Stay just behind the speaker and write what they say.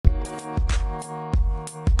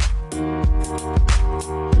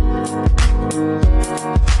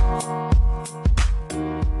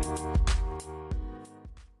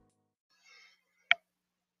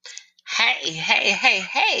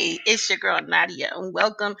Hey, it's your girl Nadia, and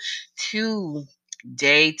welcome to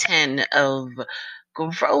day 10 of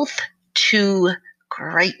Growth to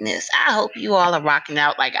Greatness. I hope you all are rocking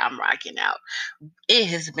out like I'm rocking out. It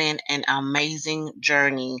has been an amazing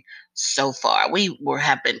journey so far.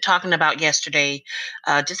 Have been talking about yesterday,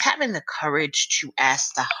 just having the courage to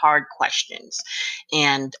ask the hard questions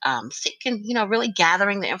and seeking, really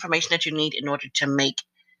gathering the information that you need in order to make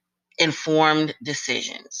informed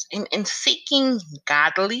decisions and seeking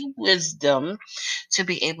godly wisdom to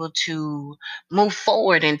be able to move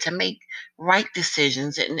forward and to make right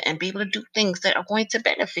decisions and be able to do things that are going to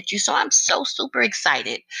benefit you. So I'm so super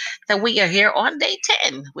excited that we are here on day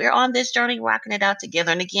 10. We're on this journey, rocking it out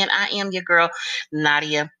together. And again, I am your girl,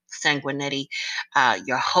 Nadia Sanguinetti,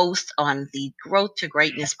 your host on the Growth to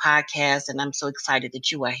Greatness podcast. And I'm so excited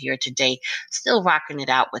that you are here today, still rocking it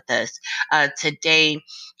out with us. Today,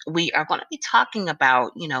 we are going to be talking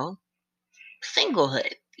about,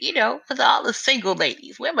 singlehood, for all the single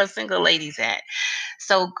ladies. Where my single ladies at?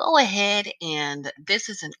 So go ahead, and this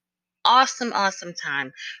is an awesome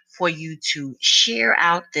time for you to share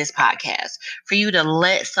out this podcast, for you to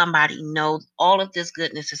let somebody know all of this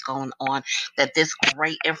goodness is going on, that this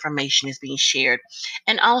great information is being shared.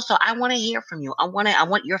 And also, I want to hear from you. I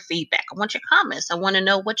want your feedback. I want your comments. I want to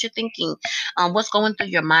know what you're thinking, what's going through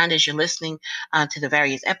your mind as you're listening to the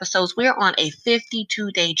various episodes. We're on a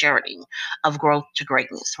 52-day journey of growth to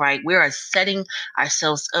greatness, right? We are setting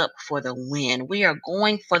ourselves up for the win. We are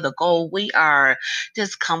going for the goal. We are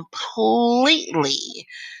just completely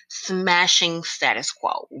smashing status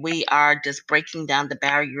quo. We are just breaking down the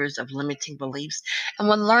barriers of limiting beliefs, and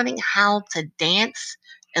we're learning how to dance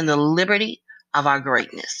in the liberty of our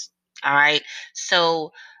greatness. All right.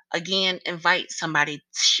 So, again, invite somebody,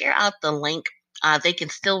 share out the link. They can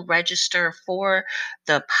still register for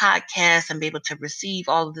the podcast and be able to receive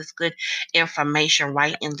all of this good information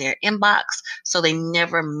right in their inbox so they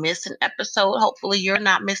never miss an episode. Hopefully, you're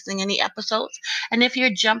not missing any episodes. And if you're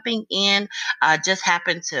jumping in, just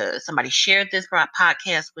happened to somebody shared this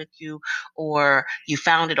podcast with you, or you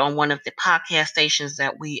found it on one of the podcast stations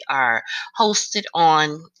that we are hosted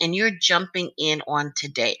on, and you're jumping in on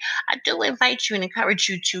today, I do invite you and encourage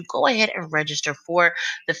you to go ahead and register for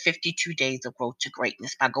the 52 Days of Growth to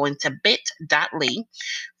Greatness by going to bit.ly/grow,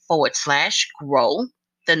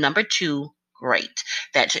 the number two, great.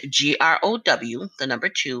 That's GROW, the number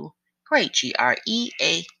two, great, GREAT.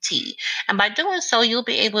 And by doing so, you'll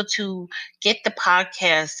be able to get the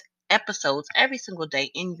podcast episodes every single day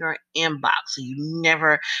in your inbox, so you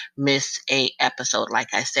never miss a episode,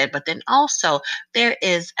 like I said. But then also, there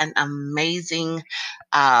is an amazing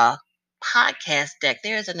podcast deck.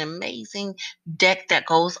 There's an amazing deck that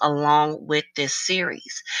goes along with this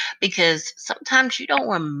series, because sometimes you don't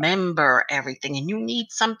remember everything and you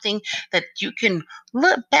need something that you can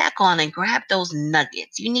look back on and grab those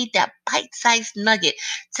nuggets. You need that bite-sized nugget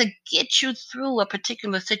to get you through a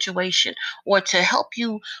particular situation, or to help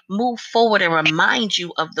you move forward and remind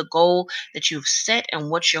you of the goal that you've set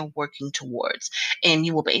and what you're working towards. And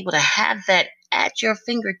you will be able to have that at your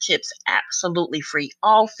fingertips absolutely free.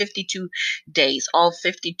 All 52 days, all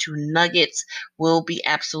 52 nuggets will be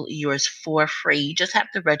absolutely yours for free. You just have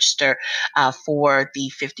to register for the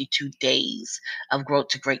 52 days of Growth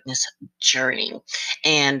to Greatness journey.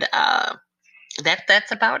 And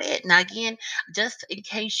that's about it. Now, again, just in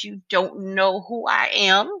case you don't know who I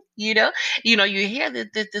am, you hear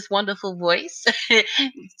this wonderful voice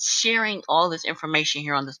sharing all this information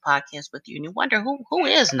here on this podcast with you, and you wonder who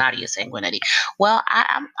is Nadia Sanguinetti. Well,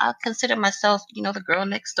 I consider myself, the girl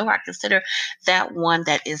next door. I consider that one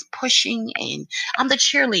that is pushing, and I'm the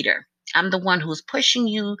cheerleader. I'm the one who's pushing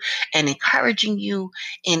you and encouraging you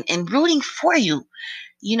and rooting for you,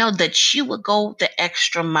 that you would go the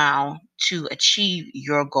extra mile to achieve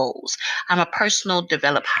your goals. I'm a personal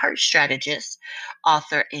developed heart strategist,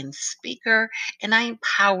 author, and speaker, and I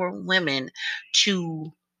empower women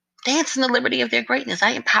to dance in the liberty of their greatness.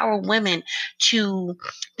 I empower women to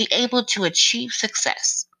be able to achieve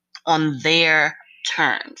success on their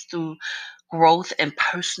terms through growth and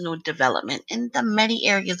personal development in the many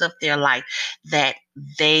areas of their life that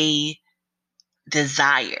they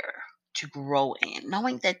desire to grow in,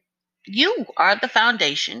 knowing that you are the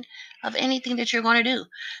foundation of anything that you're going to do.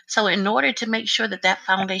 So, in order to make sure that that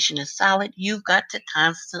foundation is solid, you've got to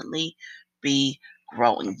constantly be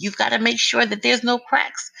growing. You've got to make sure that there's no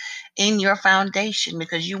cracks in your foundation,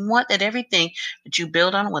 because you want that everything that you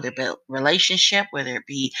build on, whether it be relationship, whether it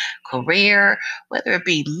be career, whether it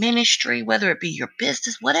be ministry, whether it be your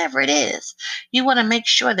business, whatever it is, you want to make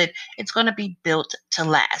sure that it's going to be built to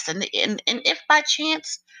last. And if by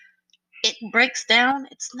chance it breaks down,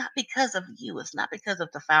 it's not because of you, it's not because of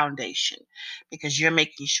the foundation, because you're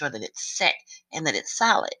making sure that it's set and that it's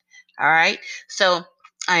solid. All right. So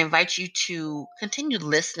I invite you to continue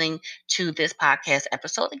listening to this podcast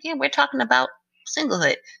episode. Again, we're talking about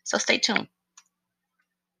singlehood. So stay tuned.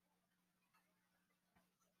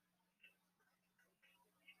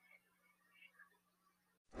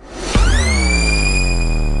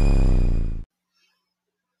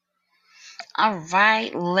 All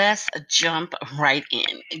right, let's jump right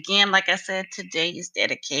in. Again, like I said, today is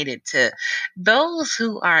dedicated to those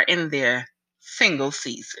who are in their single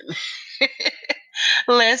season.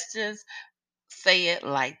 Let's just say it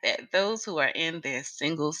like that. Those who are in their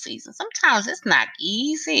single season. Sometimes it's not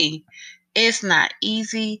easy. It's not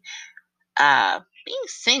easy being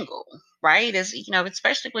single, right? Is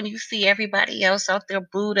especially when you see everybody else out there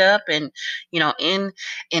booed up and in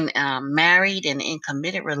married and in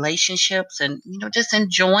committed relationships, and just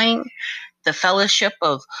enjoying the fellowship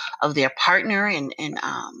of their partner, and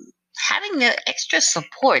having the extra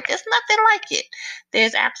support. There's nothing like it.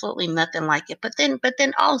 There's absolutely nothing like it. But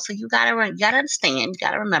then also you gotta understand, you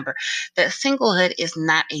gotta remember that singlehood is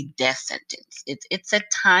not a death sentence. It's a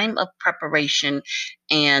time of preparation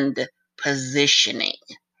and positioning,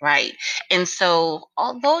 right? And so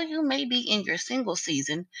although you may be in your single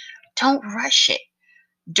season, don't rush it.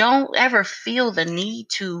 Don't ever feel the need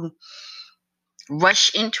to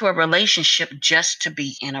rush into a relationship just to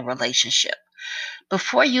be in a relationship.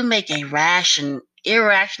 Before you make a rash and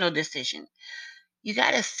irrational decision, you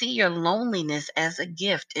got to see your loneliness as a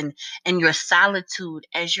gift, and your solitude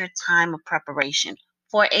as your time of preparation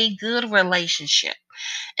for a good relationship,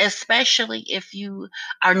 especially if you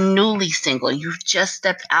are newly single. You've just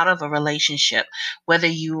stepped out of a relationship, whether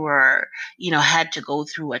you were, had to go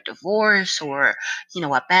through a divorce, or,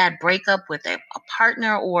 a bad breakup with a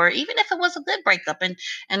partner, or even if it was a good breakup and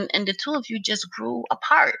the two of you just grew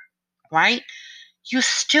apart, right? You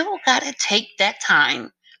still got to take that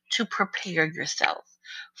time to prepare yourself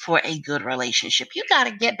for a good relationship. You got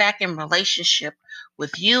to get back in relationship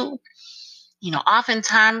with you.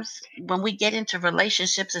 Oftentimes when we get into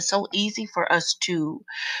relationships, it's so easy for us to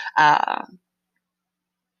uh,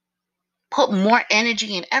 put more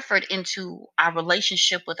energy and effort into our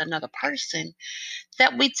relationship with another person,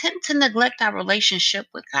 that we tend to neglect our relationship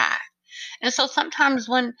with God. And so sometimes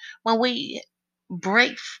when we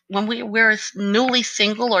break, we're newly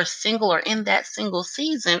single or in that single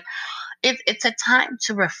season, it's a time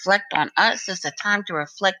to reflect on us. It's a time to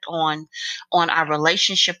reflect on our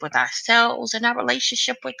relationship with ourselves and our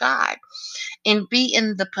relationship with God, and be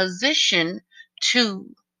in the position to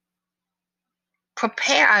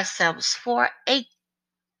prepare ourselves for a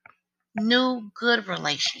new good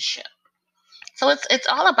relationship. So it's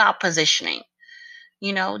all about positioning.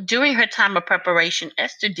 During her time of preparation,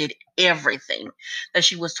 Esther did everything that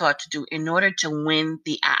she was taught to do in order to win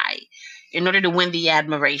the eye, in order to win the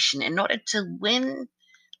admiration, in order to win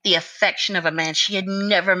the affection of a man she had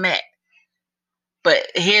never met. But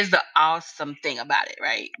here's the awesome thing about it,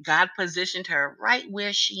 right? God positioned her right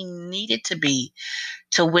where she needed to be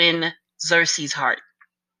to win Xerxes' heart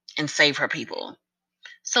and save her people.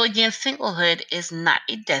 So again, singlehood is not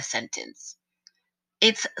a death sentence.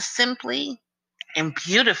 It's simply and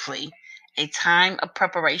beautifully a time of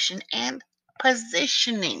preparation and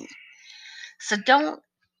positioning. So don't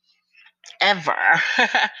ever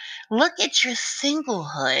look at your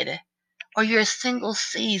singlehood or your single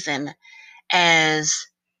season as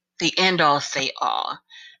the end all say all.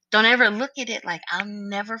 Don't ever look at it like, I'll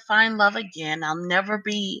never find love again. I'll never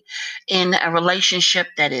be in a relationship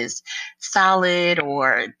that is solid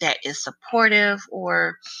or that is supportive,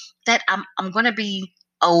 or that I'm going to be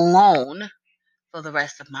alone for the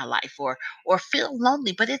rest of my life, or feel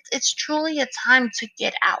lonely. But it's truly a time to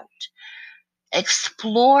get out,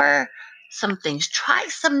 explore some things, try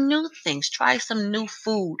some new things, try some new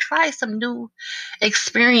food, try some new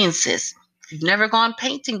experiences. If you've never gone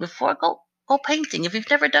painting before, go painting. If you've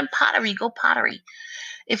never done pottery, go pottery.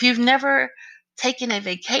 If you've never taken a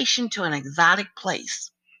vacation to an exotic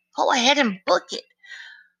place, go ahead and book it.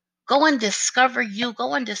 Go and discover you.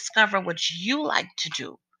 Go and discover what you like to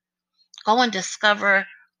do. Go and discover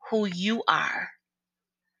who you are,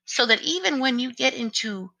 so that even when you get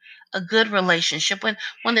into a good relationship,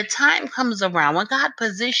 when the time comes around, when God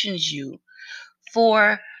positions you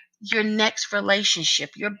for your next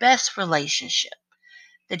relationship, your best relationship,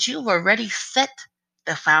 that you've already set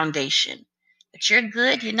the foundation, that you're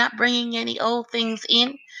good, you're not bringing any old things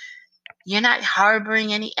in, you're not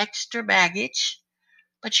harboring any extra baggage,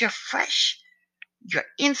 but you're fresh. Your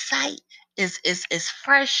insight is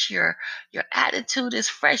fresh, your attitude is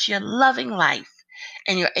fresh, you're loving life.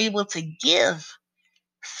 and you're able to give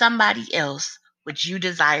somebody else what you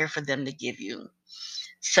desire for them to give you.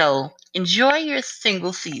 So enjoy your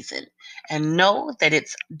single season and know that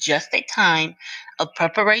it's just a time of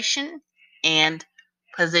preparation and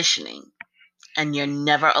positioning, and you're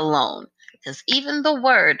never alone, because even the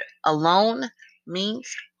word alone means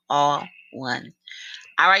all one.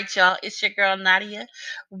 All right, y'all, it's your girl Nadia.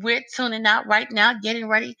 We're tuning out right now, getting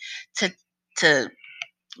ready to to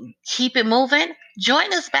keep it moving.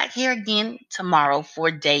 Join us back here again tomorrow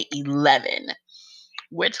for day 11.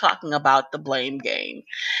 We're talking about the blame game.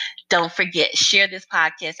 Don't forget, share this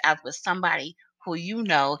podcast out with somebody who you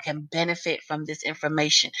know can benefit from this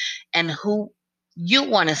information and who you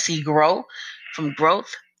want to see grow from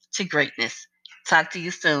growth to greatness. Talk to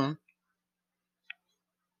you soon.